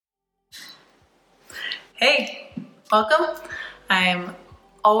Hey, welcome. I'm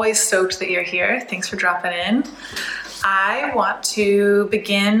always stoked that you're here. Thanks for dropping in. I want to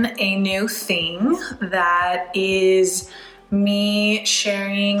begin a new thing that is me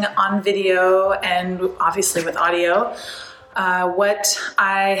sharing on video and obviously with audio what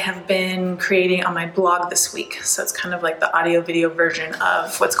I have been creating on my blog this week. So it's kind of like the audio video version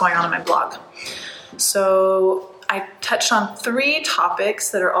of what's going on my blog. So I touched on 3 topics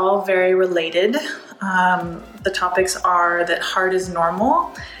that are all very related. The topics are that hard is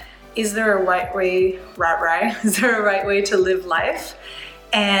normal. Is there a right way, Is there a right way to live life?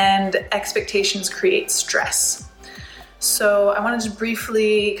 And expectations create stress. So I wanted to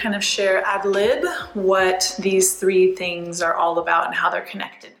briefly kind of share ad lib what these 3 things are all about and how they're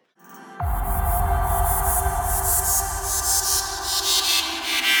connected.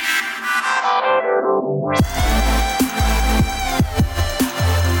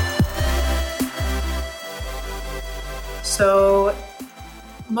 So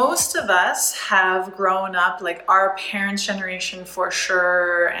most of us have grown up, like our parents' generation for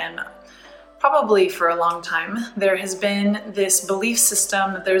sure, and probably for a long time, there has been this belief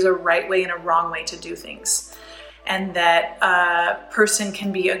system that there's a right way and a wrong way to do things. And that a person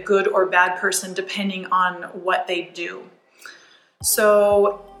can be a good or bad person depending on what they do.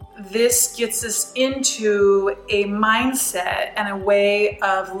 So this gets us into a mindset and a way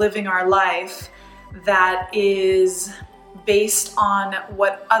of living our life that is based on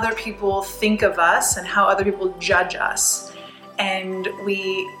what other people think of us and how other people judge us. And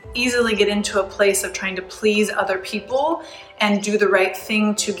we easily get into a place of trying to please other people and do the right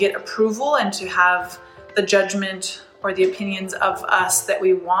thing to get approval and to have the judgment or the opinions of us that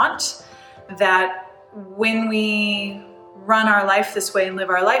we want. That when we run our life this way and live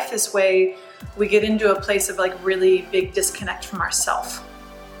our life this way, we get into a place of like really big disconnect from ourselves.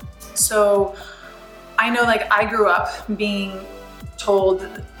 So I know, like, I grew up being told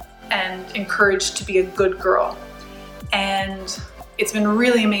and encouraged to be a good girl. And it's been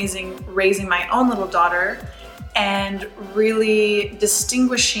really amazing raising my own little daughter and really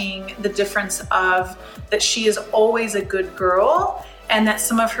distinguishing the difference of that she is always a good girl and that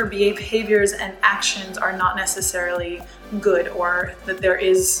some of her behaviors and actions are not necessarily good, or that there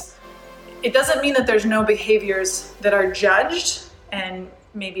is, it doesn't mean that there's no behaviors that are judged and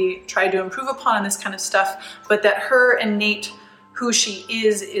maybe try to improve upon and this kind of stuff, but that her innate who she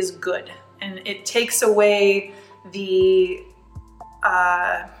is good. And it takes away the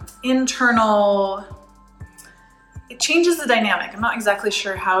internal, it changes the dynamic. I'm not exactly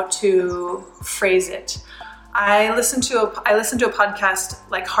sure how to phrase it. I listened to a podcast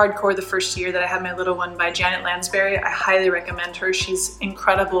like hardcore the first year that I had my little one by Janet Lansbury. I highly recommend her. She's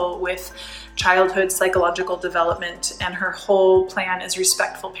incredible with childhood psychological development, and her whole plan is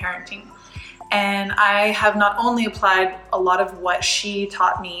respectful parenting. And I have not only applied a lot of what she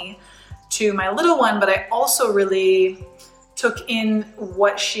taught me to my little one, but I also really took in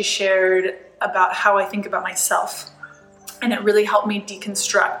what she shared about how I think about myself. And it really helped me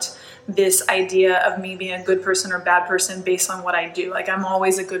deconstruct this idea of me being a good person or bad person based on what I do. Like, I'm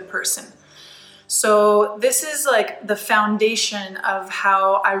always a good person. So this is like the foundation of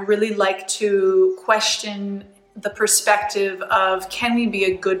how I really like to question the perspective of, can we be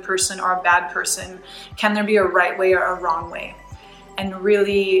a good person or a bad person? Can there be a right way or a wrong way? And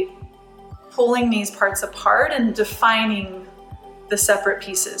really pulling these parts apart and defining the separate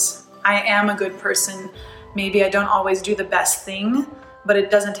pieces. I am a good person. Maybe I don't always do the best thing, but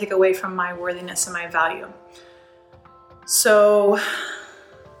it doesn't take away from my worthiness and my value. So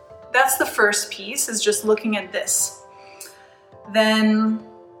that's the first piece, is just looking at this. Then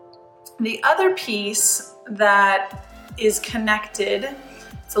the other piece that is connected,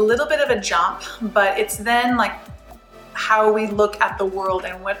 it's a little bit of a jump, but it's then like how we look at the world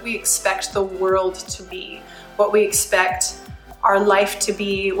and what we expect the world to be, what we expect our life to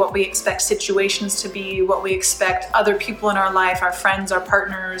be, what we expect situations to be, what we expect other people in our life, our friends, our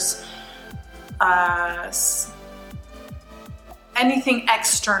partners, anything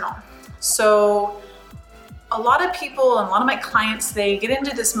external. So a lot of people and a lot of my clients, they get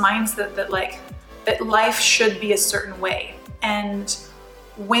into this mindset that life should be a certain way. And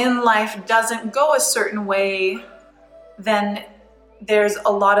when life doesn't go a certain way, then there's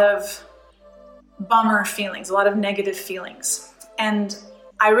a lot of bummer feelings, a lot of negative feelings. And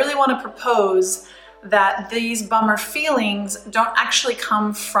I really want to propose that these bummer feelings don't actually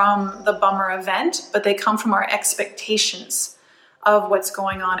come from the bummer event, but they come from our expectations of what's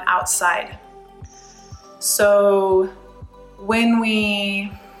going on outside. So when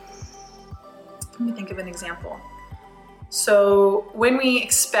we, let me think of an example. So when we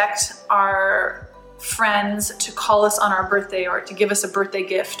expect our friends to call us on our birthday or to give us a birthday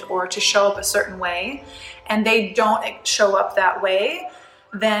gift or to show up a certain way, and they don't show up that way,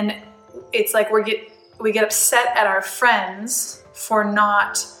 then it's like we get upset at our friends for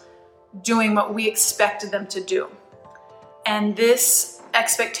not doing what we expected them to do. And this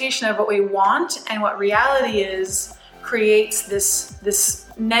expectation of what we want and what reality is creates this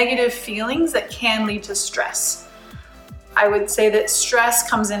negative feelings that can lead to stress. I would say that stress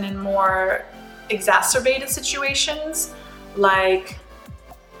comes in more exacerbated situations, like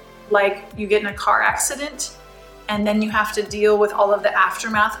you get in a car accident and then you have to deal with all of the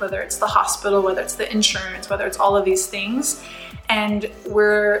aftermath, whether it's the hospital, whether it's the insurance, whether it's all of these things. And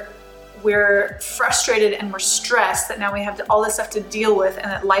we're frustrated and we're stressed that now we have all this stuff to deal with, and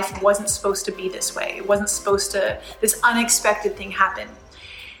that life wasn't supposed to be this way. It wasn't supposed to, this unexpected thing happen.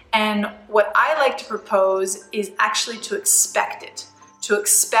 And what I like to propose is actually to expect it, to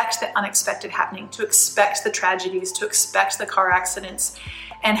expect the unexpected happening, to expect the tragedies, to expect the car accidents,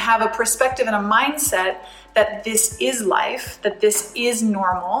 and have a perspective and a mindset that this is life, that this is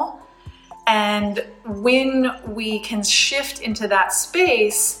normal. And when we can shift into that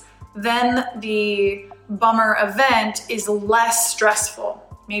space, then the bummer event is less stressful,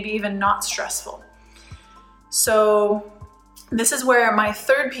 maybe even not stressful. So this is where my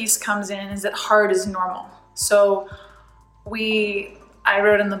third piece comes in, is that hard is normal. So I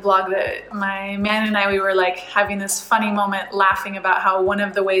wrote in the blog that my man and I, we were like having this funny moment laughing about how one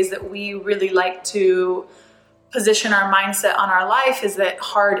of the ways that we really like to position our mindset on our life is that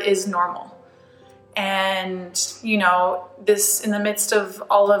hard is normal. And, this in the midst of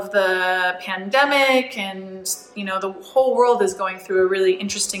all of the pandemic and, the whole world is going through a really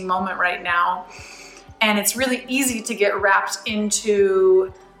interesting moment right now. And it's really easy to get wrapped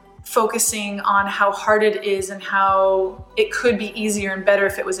into focusing on how hard it is and how it could be easier and better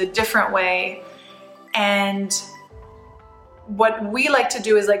if it was a different way. And what we like to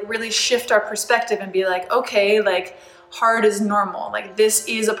do is like really shift our perspective and be like, okay, like hard is normal. Like this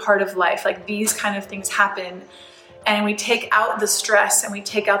is a part of life. Like these kind of things happen. And we take out the stress and we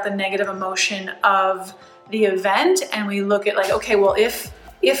take out the negative emotion of the event. And we look at like, okay, well, if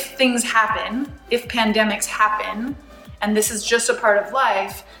things happen, if pandemics happen, and this is just a part of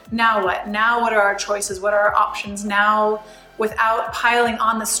life, now what? Now what are our choices? What are our options now, without piling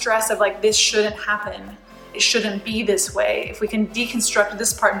on the stress of like, this shouldn't happen. It shouldn't be this way. If we can deconstruct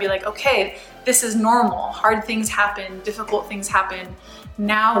this part and be like, okay, this is normal. Hard things happen, difficult things happen.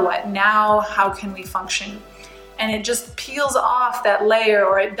 Now what? Now how can we function? And it just peels off that layer,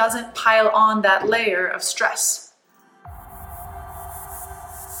 or it doesn't pile on that layer of stress.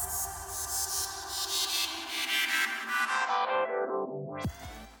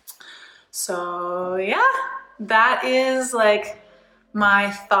 So yeah, that is like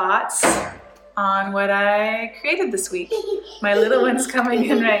my thoughts on what I created this week. My little one's coming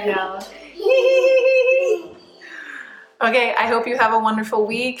in right now. Okay, I hope you have a wonderful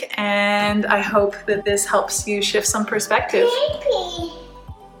week, and I hope that this helps you shift some perspective.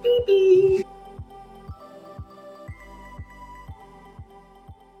 Beep, beep.